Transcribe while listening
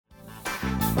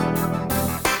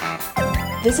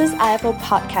This is IFO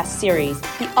Podcast Series,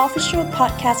 the official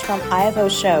podcast from IFO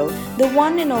Show, the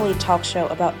one and only talk show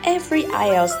about every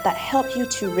IELTS that help you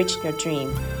to reach your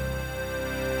dream.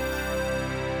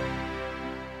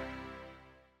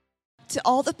 To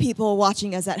all the people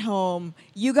watching us at home,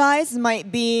 you guys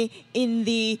might be in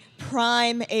the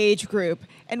prime age group.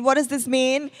 And what does this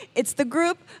mean? It's the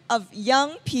group of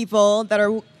young people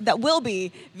that will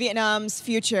be Vietnam's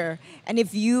future. And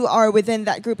if you are within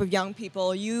that group of young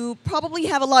people, you probably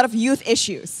have a lot of youth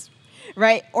issues,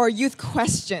 right? Or youth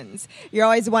questions. You're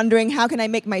always wondering, how can I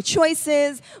make my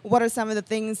choices? What are some of the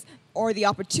things or the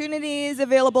opportunities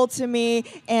available to me,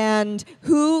 and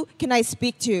who can I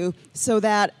speak to so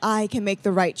that I can make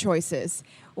the right choices?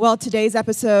 Well, today's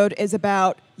episode is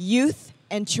about youth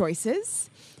and choices,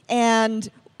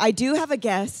 and I do have a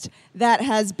guest that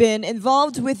has been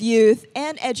involved with youth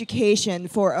and education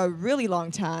for a really long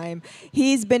time.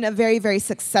 He's been a very, very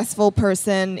successful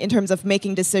person in terms of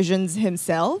making decisions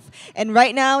himself, and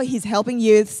right now he's helping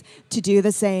youths to do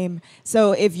the same.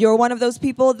 So if you're one of those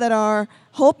people that are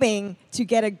hoping to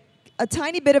get a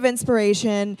tiny bit of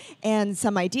inspiration and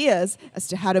some ideas as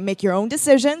to how to make your own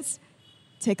decisions,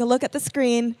 take a look at the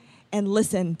screen and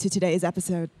listen to today's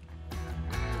episode.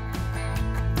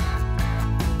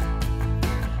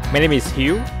 My name is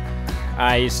Hieu.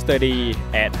 I study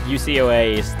at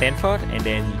UCLA, Stanford, and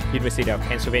then University of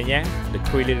Pennsylvania, the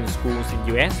three leading schools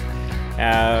in US.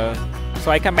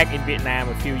 So I come back in Vietnam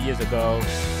a few years ago,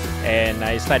 and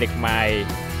I started my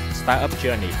startup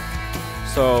journey.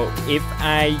 So if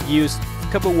I use a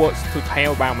couple words to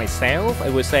tell about myself, I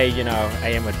would say, I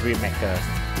am a dream maker,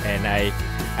 and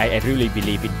I really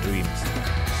believe in dreams.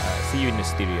 See you in the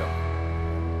studio.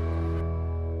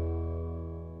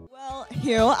 Well,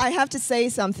 Hieu, I have to say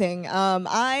something.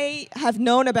 I have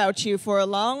known about you for a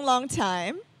long, long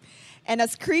time. And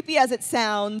as creepy as it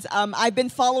sounds, I've been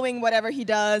following whatever he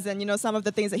does and, some of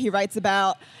the things that he writes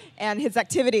about and his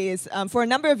activities for a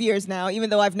number of years now, even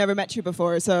though I've never met you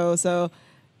before. So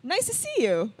nice to see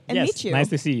you and meet you. Nice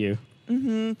to see you.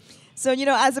 Mm-hmm. So,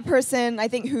 as a person, I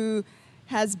think, who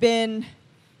has been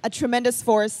a tremendous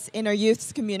force in our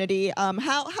youth community,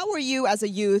 how were you as a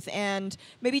youth? And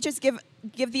maybe just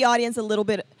give the audience a little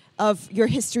bit of your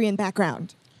history and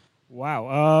background.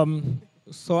 Wow.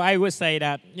 So I would say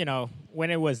that, when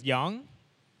I was young,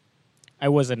 I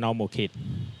was a normal kid.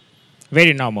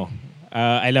 Very normal.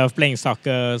 I love playing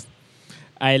soccer.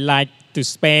 I like to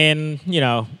spend,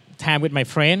 time with my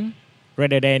friend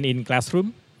rather than in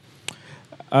classroom.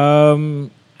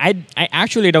 I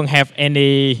actually don't have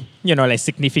any,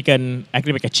 significant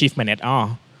academic achievement at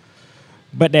all.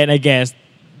 But then I guess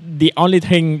the only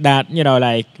thing that,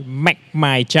 make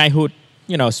my childhood,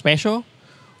 special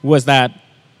was that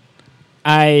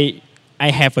I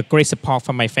have a great support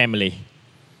from my family.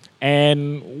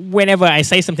 And whenever I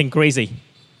say something crazy,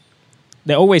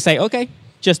 they always say, okay,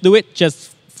 just do it.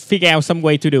 Just figure out some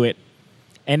way to do it.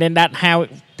 And then that's how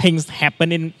things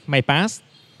happen in my past.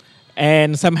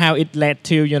 And somehow it led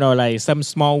to, some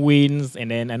small wins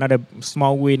and then another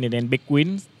small win and then big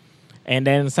wins. And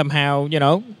then somehow,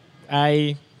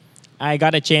 I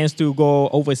got a chance to go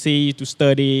overseas to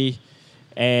study,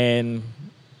 and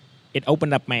it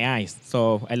opened up my eyes.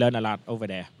 So I learned a lot over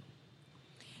there.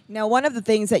 Now, one of the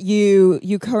things that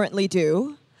you currently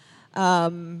do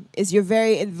is you're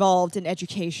very involved in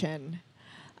education.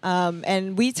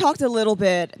 And we talked a little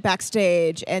bit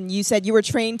backstage, and you said you were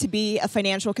trained to be a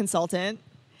financial consultant.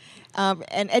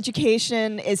 And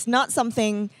education is not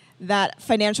something that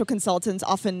financial consultants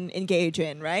often engage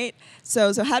in, right?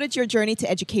 So how did your journey to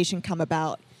education come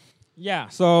about? Yeah,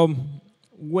 so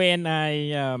when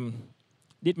I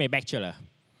did my bachelor,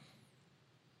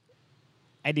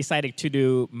 I decided to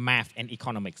do math and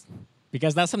economics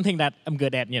because that's something that I'm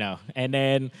good at, And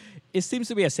then it seems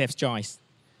to be a safe choice.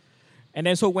 And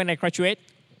then so when I graduate,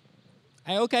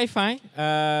 okay, fine.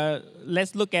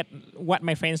 Let's look at what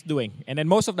my friends doing. And then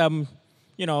most of them,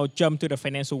 jump to the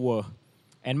financial world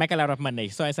and make a lot of money.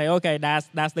 So I say, okay,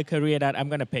 that's the career that I'm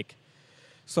gonna pick.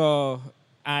 So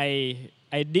I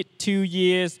did 2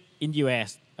 years in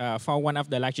US for one of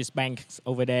the largest banks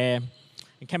over there.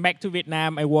 I came back to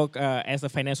Vietnam. I worked as a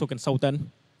financial consultant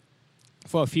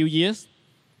for a few years.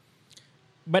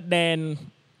 But then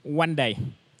one day,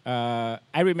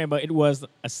 I remember it was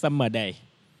a summer day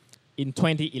in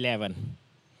 2011.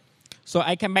 So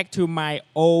I came back to my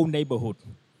old neighborhood,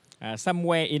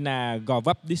 somewhere in Gò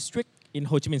Vấp district in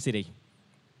Ho Chi Minh City.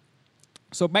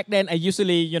 So back then, I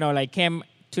usually, came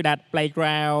to that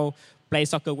playground, play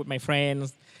soccer with my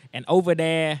friends. And over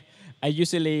there, I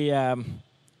usually, have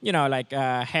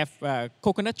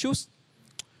coconut juice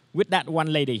with that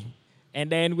one lady. And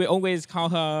then we always call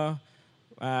her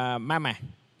mama,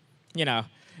 you know.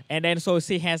 And then so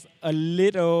she has a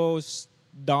little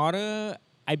daughter,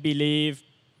 I believe,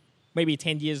 maybe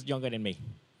 10 years younger than me.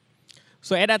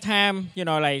 So at that time, you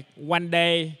know, like one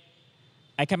day,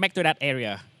 I come back to that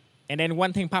area. And then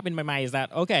one thing popped in my mind is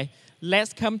that, okay,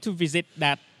 let's come to visit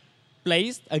that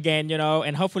place again, you know,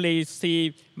 and hopefully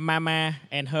see mama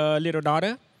and her little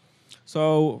daughter.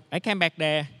 So I came back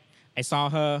there, I saw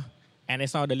her, and I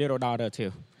saw the little daughter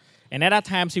too. And at that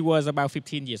time, she was about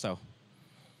 15 years old.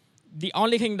 The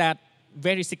only thing that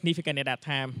very significant at that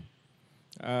time,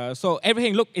 so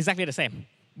everything looked exactly the same.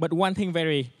 But one thing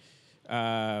very,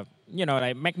 you know,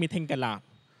 like make me think a lot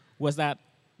was that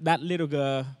that little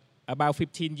girl, about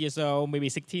 15 years old, maybe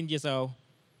 16 years old,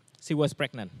 she was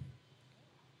pregnant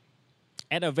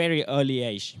at a very early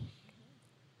age.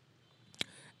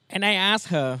 And I asked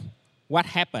her what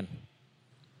happened.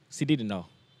 She didn't know.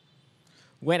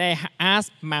 When I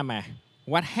asked Mama,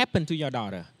 what happened to your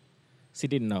daughter? She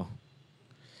didn't know.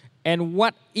 And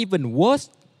what even worse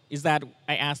is that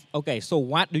I asked, okay, so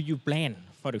what do you plan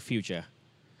for the future?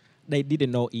 They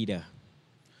didn't know either.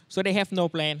 So they have no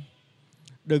plan.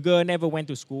 The girl never went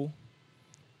to school.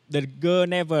 The girl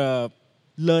never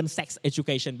learned sex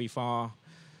education before.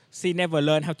 She never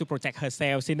learned how to protect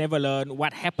herself. She never learned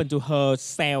what happened to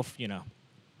herself, you know.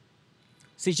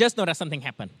 She just know that something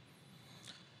happened.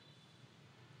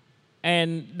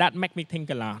 And that made me think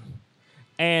a lot.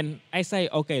 And I say,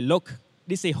 okay, look,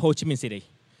 this is Ho Chi Minh City,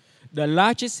 the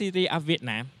largest city of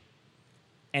Vietnam,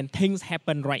 and things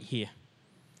happen right here.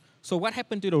 So what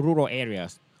happened to the rural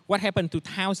areas? What happened to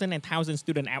thousands and thousands of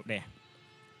students out there?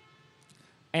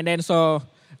 And then so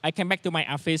I came back to my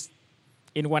office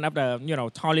in one of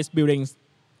the tallest buildings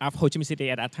of Ho Chi Minh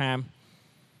City at that time.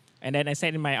 And then I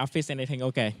sat in my office and I think,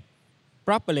 okay,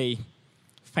 properly,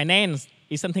 finance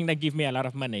is something that gives me a lot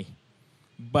of money,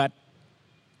 but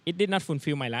it did not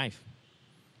fulfill my life.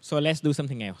 So let's do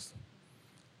something else.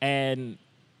 And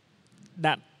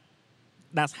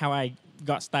that's how I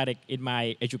got started in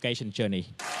my education journey.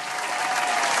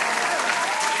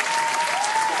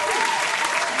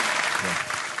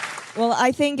 Well,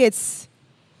 I think it's,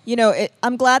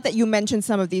 I'm glad that you mentioned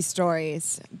some of these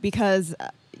stories because,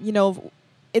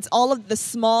 it's all of the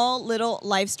small little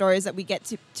life stories that we get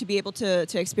to be able to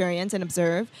experience and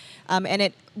observe. And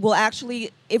it will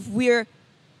actually, if we're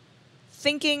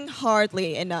thinking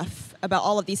hardly enough about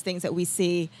all of these things that we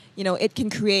see, it can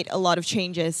create a lot of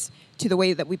changes to the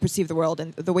way that we perceive the world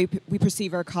and the way we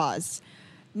perceive our cause.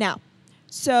 Now,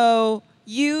 so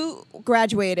you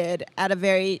graduated at a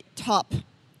very top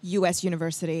U.S.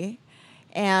 university,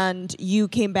 and you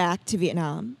came back to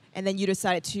Vietnam, and then you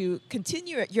decided to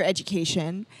continue your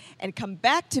education and come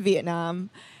back to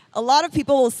Vietnam. A lot of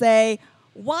people will say,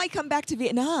 why come back to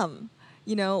Vietnam?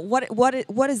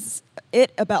 What is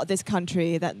it about this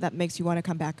country that makes you want to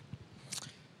come back?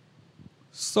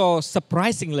 So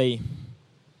surprisingly,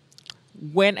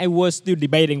 when I was still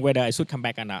debating whether I should come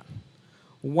back or not,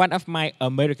 one of my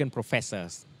American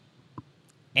professors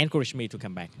encouraged me to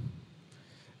come back.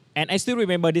 And I still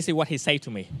remember this is what he said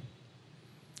to me.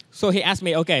 So he asked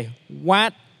me, okay,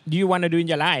 what do you want to do in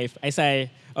your life? I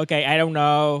say, okay, I don't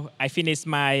know. I finished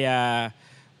my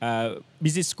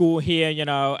business school here.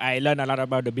 I learned a lot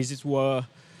about the business world.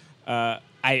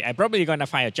 I probably going to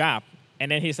find a job.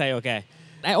 And then he said, okay.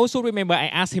 I also remember I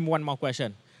asked him one more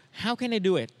question. How can I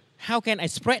do it? How can I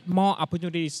spread more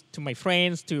opportunities to my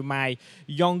friends, to my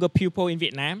younger people in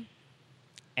Vietnam?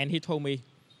 And he told me,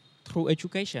 through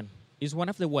education is one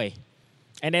of the way.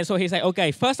 And then so he said,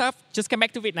 okay, first off, just come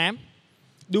back to Vietnam,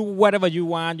 do whatever you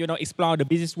want, explore the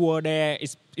business world there,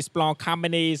 explore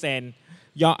companies and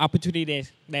your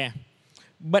opportunities there.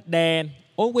 But then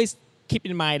always keep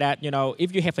in mind that,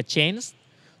 if you have a chance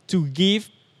to give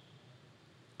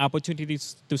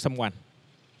opportunities to someone,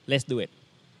 let's do it.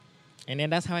 And then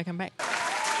that's how I come back.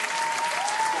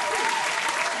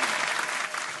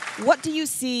 What do you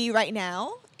see right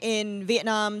now in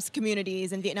Vietnam's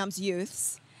communities and Vietnam's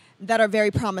youths that are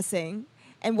very promising?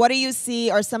 And what do you see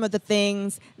are some of the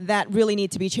things that really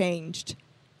need to be changed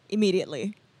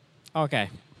immediately? Okay.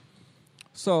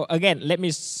 So again, let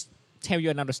me tell you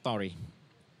another story.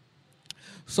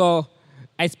 So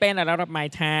I spend a lot of my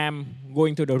time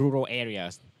going to the rural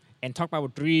areas and talk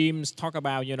about dreams, talk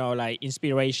about,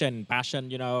 inspiration,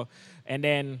 passion, And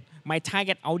then my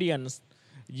target audience,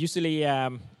 usually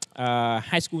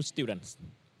high school students.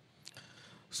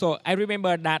 So I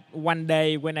remember that one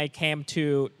day when I came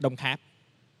to Dong Tháp,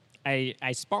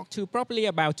 I spoke to probably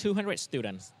about 200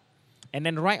 students. And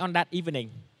then right on that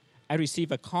evening, I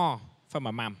received a call from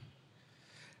my mom.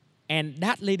 And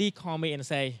that lady called me and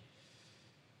said,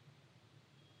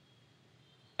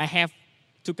 I have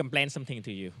to complain something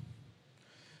to you.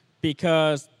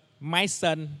 Because my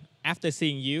son, after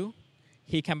seeing you,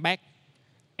 he come back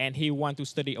and he want to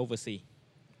study overseas.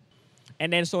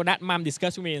 And then so that mom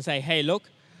discussed with me and say, hey, look,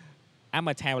 I'm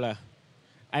a tailor.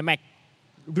 I make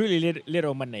really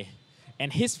little money.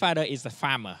 And his father is a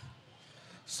farmer.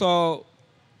 So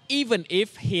even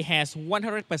if he has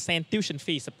 100% tuition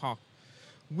fee support,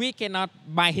 we cannot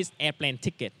buy his airplane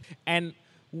ticket. And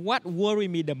what worries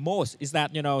me the most is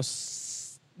that,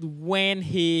 when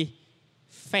he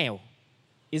fail,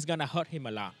 it's gonna hurt him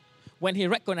a lot. When he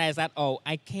recognizes that, oh,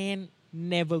 I can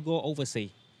never go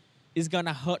overseas, it's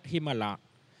gonna hurt him a lot.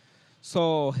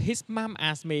 So his mom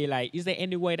asked me, like, is there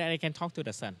any way that I can talk to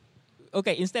the son?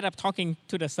 Okay, instead of talking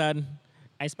to the son,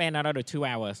 I spent another 2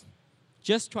 hours.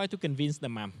 Just try to convince the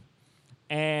mom.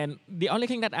 And the only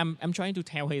thing that I'm trying to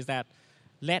tell her is that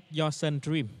let your son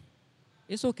dream.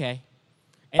 It's okay.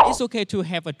 And it's okay to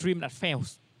have a dream that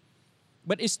fails.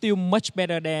 But it's still much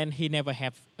better than he never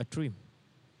have a dream.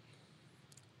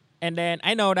 And then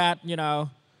I know that,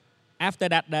 after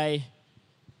that day,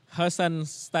 her son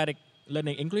started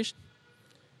learning English.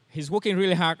 He's working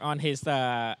really hard on his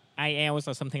IELTS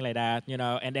or something like that,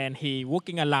 and then he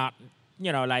working a lot,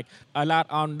 like a lot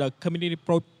on the community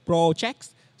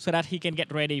projects so that he can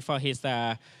get ready for his,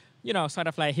 sort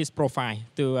of like his profile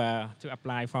to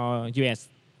apply for US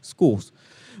schools.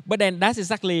 But then that's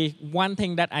exactly one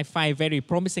thing that I find very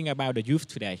promising about the youth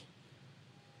today.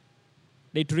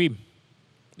 They dream.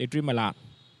 They dream a lot.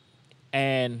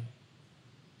 And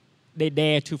they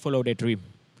dare to follow their dream.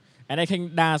 And I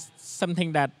think that's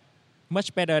something that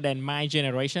much better than my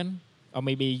generation or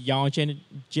maybe your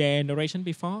generation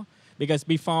before. Because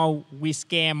before we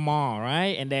scare more,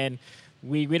 right? And then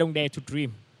we don't dare to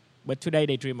dream. But today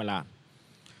they dream a lot.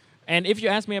 And if you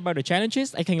ask me about the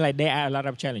challenges, I think like there are a lot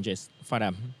of challenges for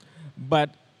them. But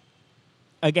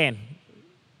again,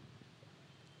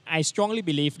 I strongly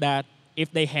believe that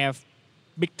if they have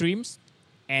big dreams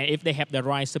and if they have the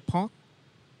right support,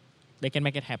 they can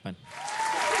make it happen.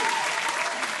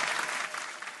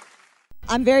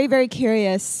 I'm very, very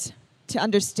curious to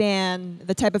understand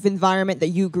the type of environment that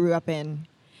you grew up in,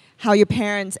 how your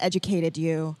parents educated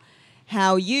you,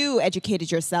 how you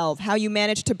educated yourself, how you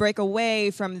managed to break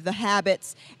away from the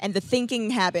habits and the thinking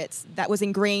habits that was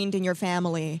ingrained in your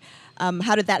family.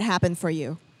 How did that happen for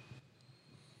you?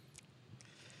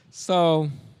 So,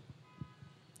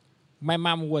 my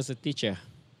mom was a teacher.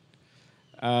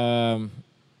 The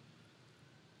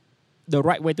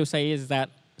right way to say is that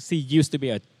she used to be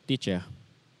a teacher.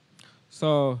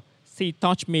 So, she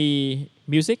taught me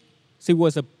music. She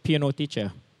was a piano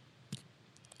teacher.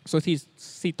 So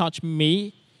she taught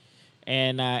me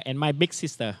and my big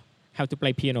sister how to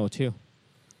play piano too.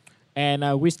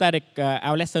 And we started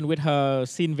our lesson with her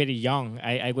since very young.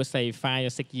 I would say 5 or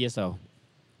 6 years old.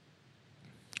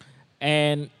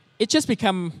 And it just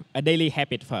become a daily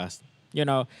habit for us.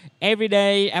 Every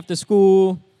day after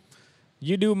school,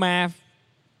 you do math,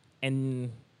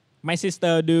 and my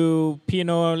sister do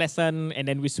piano lesson, and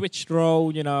then we switch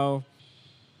role.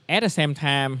 At the same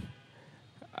time,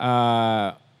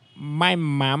 my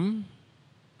mom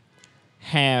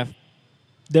have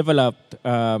developed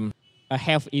a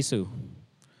health issue.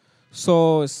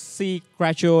 So she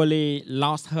gradually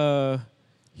lost her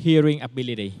hearing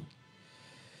ability.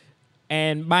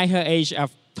 And by her age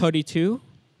of 32,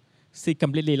 she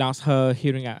completely lost her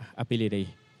hearing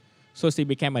ability. So she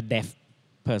became a deaf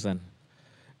person.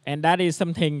 And that is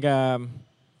something,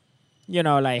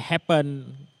 like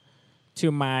happened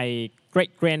to my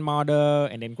great-grandmother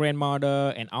and then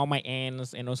grandmother and all my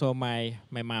aunts and also my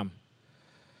mom.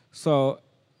 So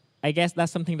I guess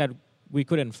that's something that we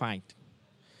couldn't find.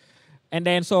 And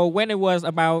then so when it was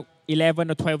about 11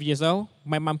 or 12 years old,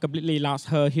 my mom completely lost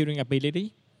her hearing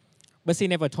ability, but she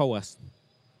never told us.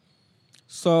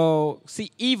 So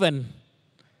she even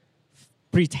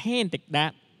pretended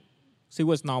that she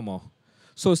was normal.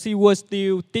 So she was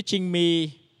still teaching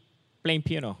me playing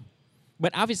piano.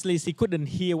 But obviously, she couldn't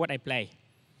hear what I play.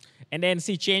 And then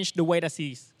she changed the way that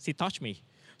she taught me.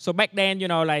 So back then,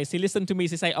 like she listened to me,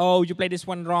 she say, oh, you play this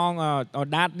one wrong, or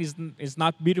that is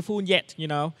not beautiful yet,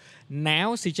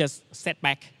 Now she just sat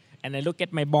back and then look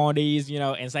at my bodies,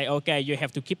 and say, okay, you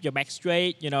have to keep your back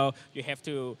straight, you have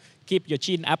to keep your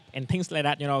chin up and things like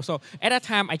that, So at that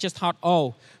time, I just thought,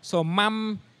 oh, so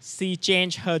mom, she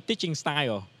changed her teaching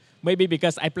style. Maybe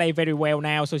because I play very well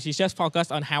now, so she just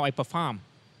focused on how I perform.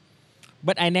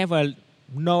 But I never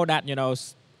know that,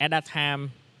 at that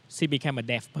time, she became a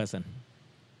deaf person.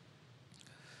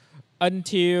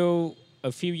 Until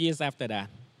a few years after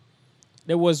that,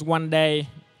 there was one day,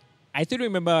 I still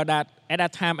remember that at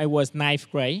that time I was 9th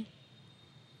grade.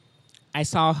 I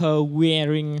saw her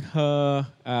wearing her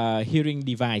hearing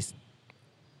device.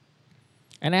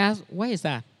 And I asked, what is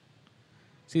that?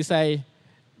 She said,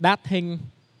 that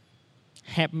thing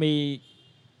helped me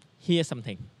hear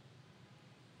something.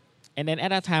 And then at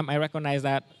that time, I recognized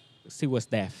that she was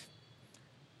deaf.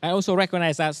 I also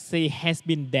recognized that she has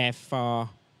been deaf for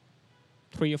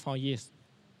 3 or 4 years.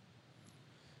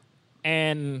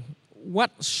 And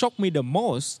what shocked me the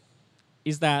most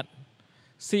is that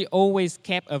she always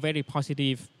kept a very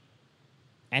positive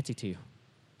attitude.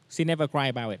 She never cried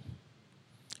about it.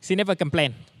 She never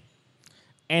complained.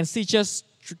 And she just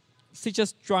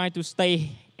tried to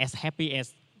stay as happy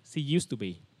as she used to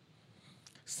be.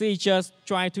 She just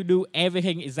tried to do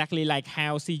everything exactly like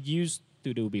how she used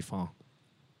to do before.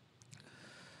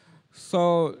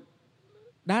 So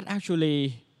that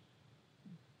actually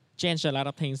changed a lot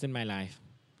of things in my life.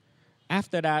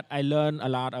 After that, I learned a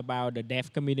lot about the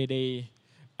deaf community.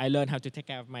 I learned how to take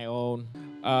care of my own.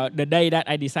 The day that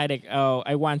I decided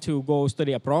I want to go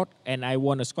study abroad and I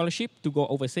won a scholarship to go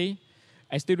overseas,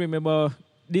 I still remember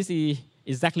this is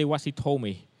exactly what she told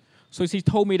me. So she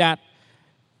told me that,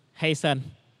 hey son,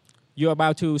 you're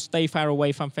about to stay far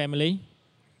away from family.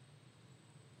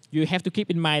 You have to keep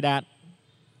in mind that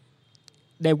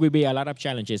there will be a lot of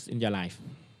challenges in your life.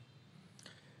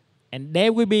 And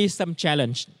there will be some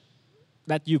challenge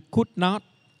that you could not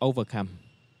overcome.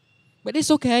 But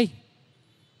it's okay.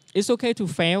 It's okay to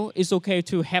fail. It's okay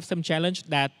to have some challenge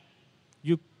that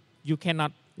you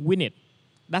cannot win it.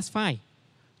 That's fine.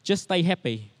 Just stay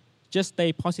happy. Just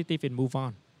stay positive and move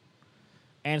on.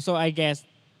 And so I guess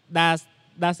that's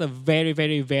a very,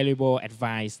 very valuable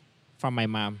advice from my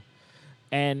mom.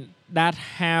 And that's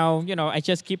how, I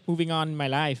just keep moving on in my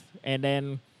life. And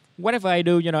then whatever I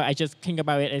do, I just think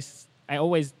about it. I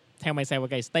always tell myself,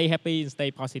 okay, stay happy and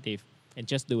stay positive and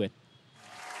just do it.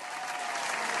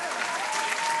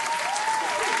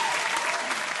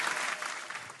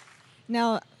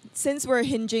 Now, since we're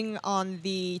hinging on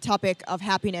the topic of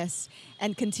happiness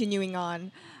and continuing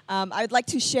on, I would like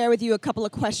to share with you a couple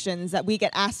of questions that we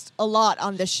get asked a lot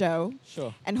on this show.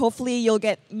 Sure. And hopefully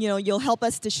you'll help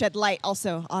us to shed light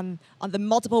also on the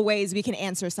multiple ways we can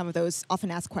answer some of those often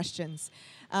asked questions.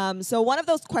 So one of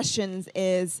those questions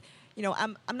is,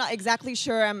 I'm not exactly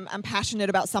sure I'm passionate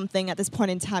about something at this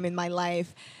point in time in my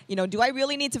life. Do I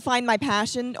really need to find my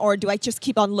passion, or do I just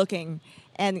keep on looking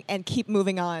and keep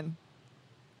moving on?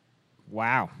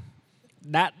 Wow.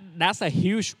 That's a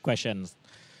huge question.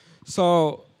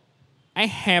 So I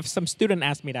have some students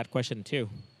ask me that question too.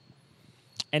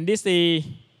 And this is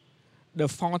the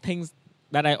 4 things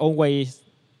that I always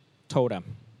told them.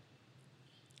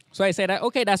 So I said,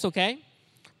 okay, that's okay.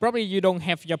 Probably you don't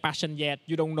have your passion yet.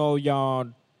 You don't know your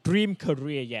dream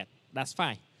career yet. That's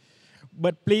fine.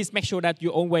 But please make sure that you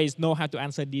always know how to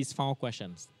answer these 4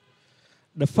 questions.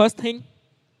 The first thing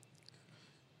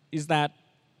is that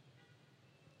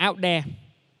out there,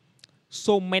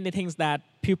 so many things that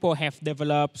people have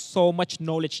developed, so much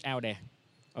knowledge out there.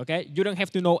 Okay? You don't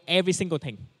have to know every single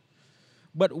thing.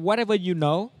 But whatever you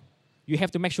know, you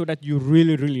have to make sure that you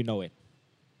really, really know it.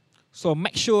 So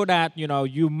make sure that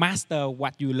you master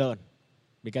what you learn,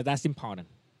 because that's important.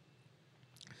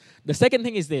 The second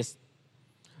thing is this.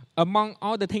 Among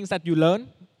all the things that you learn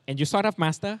and you sort of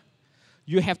master,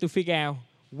 you have to figure out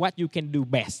what you can do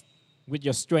best with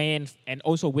your strength and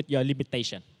also with your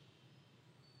limitation.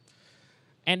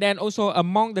 And then also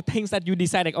among the things that you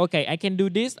decided, okay, I can do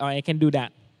this or I can do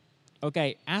that.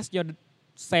 Okay, ask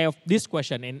yourself this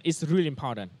question, and it's really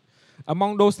important.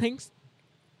 Among those things,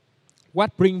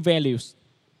 what bring values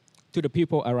to the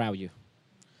people around you?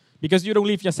 Because you don't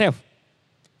live yourself.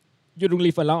 You don't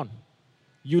live alone.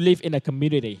 You live in a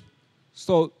community.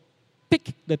 So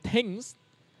pick the things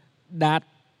that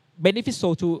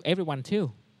beneficial to everyone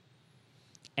too.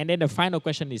 And then the final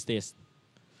question is this.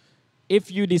 If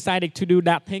you decided to do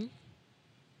that thing,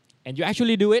 and you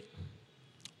actually do it,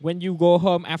 when you go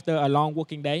home after a long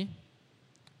working day,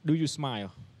 do you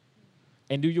smile?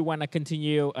 And do you want to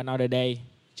continue another day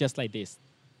just like this?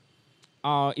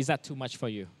 Or is that too much for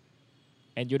you?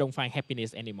 And you don't find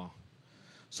happiness anymore?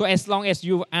 So as long as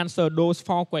you answer those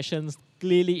 4 questions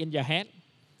clearly in your head,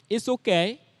 it's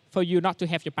okay for you not to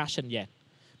have your passion yet.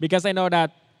 Because I know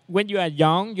that when you are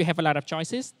young, you have a lot of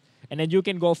choices, and then you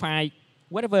can go find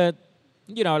whatever,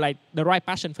 like the right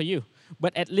passion for you.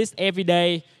 But at least every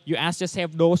day, you ask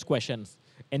yourself those questions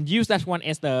and use that one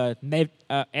as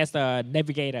the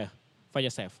navigator for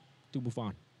yourself to move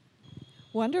on.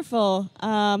 Wonderful.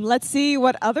 Let's see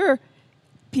what other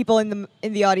people in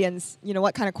the audience,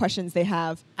 what kind of questions they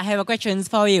have. I have a question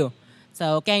for you.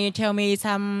 So can you tell me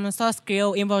some soft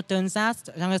skill importance that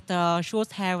youngsters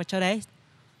should have today?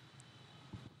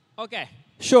 Okay,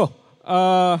 sure.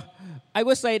 I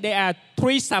would say there are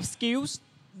 3 soft skills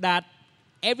that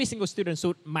every single student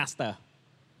should master.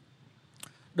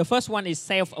 The first one is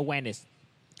self-awareness.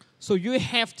 So you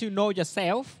have to know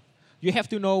yourself. You have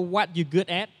to know what you're good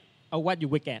at or what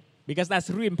you're weak at, because that's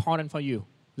really important for you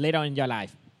later on in your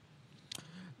life.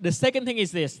 The second thing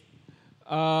is this.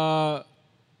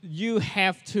 You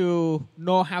have to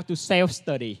know how to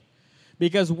self-study,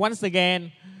 because once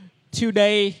again,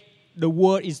 today the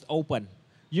world is open.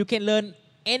 You can learn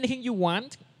anything you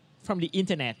want from the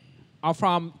internet or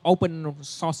from open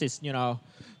sources,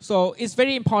 So it's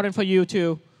very important for you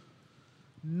to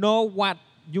know what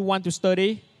you want to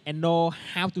study and know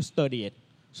how to study it.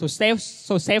 So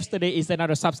self-study is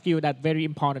another soft skill that's very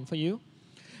important for you.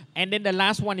 And then the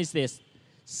last one is this,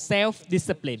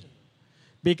 self-discipline.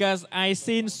 Because I've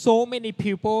seen so many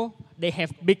people, they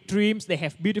have big dreams, they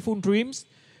have beautiful dreams.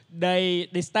 They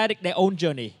started their own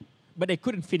journey, but they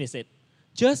couldn't finish it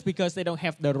just because they don't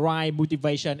have the right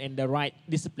motivation and the right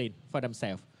discipline for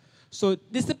themselves. So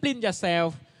discipline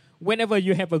yourself. Whenever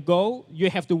you have a goal, you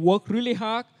have to work really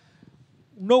hard,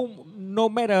 no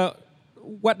matter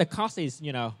what the cost is,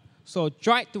 So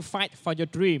try to fight for your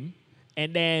dream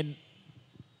and then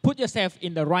put yourself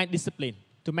in the right discipline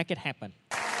to make it happen.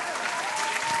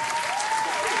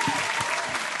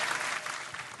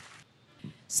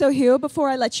 So Hieu, before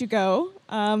I let you go,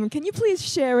 can you please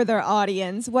share with our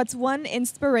audience what's one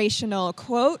inspirational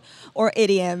quote or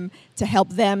idiom to help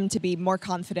them to be more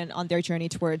confident on their journey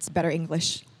towards better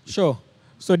English? Sure.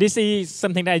 So this is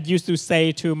something that I used to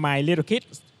say to my little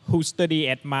kids who study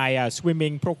at my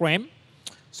swimming program.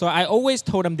 So I always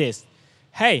told them this: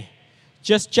 hey,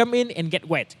 just jump in and get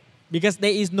wet, because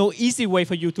there is no easy way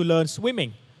for you to learn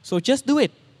swimming. So just do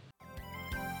it.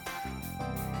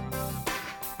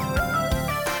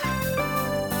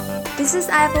 This is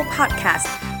IFO Podcast.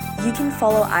 You can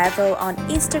follow IFO on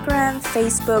Instagram,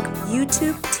 Facebook,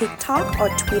 YouTube, TikTok, or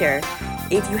Twitter.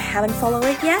 If you haven't followed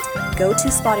it yet, go to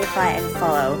Spotify and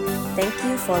follow. Thank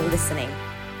you for listening.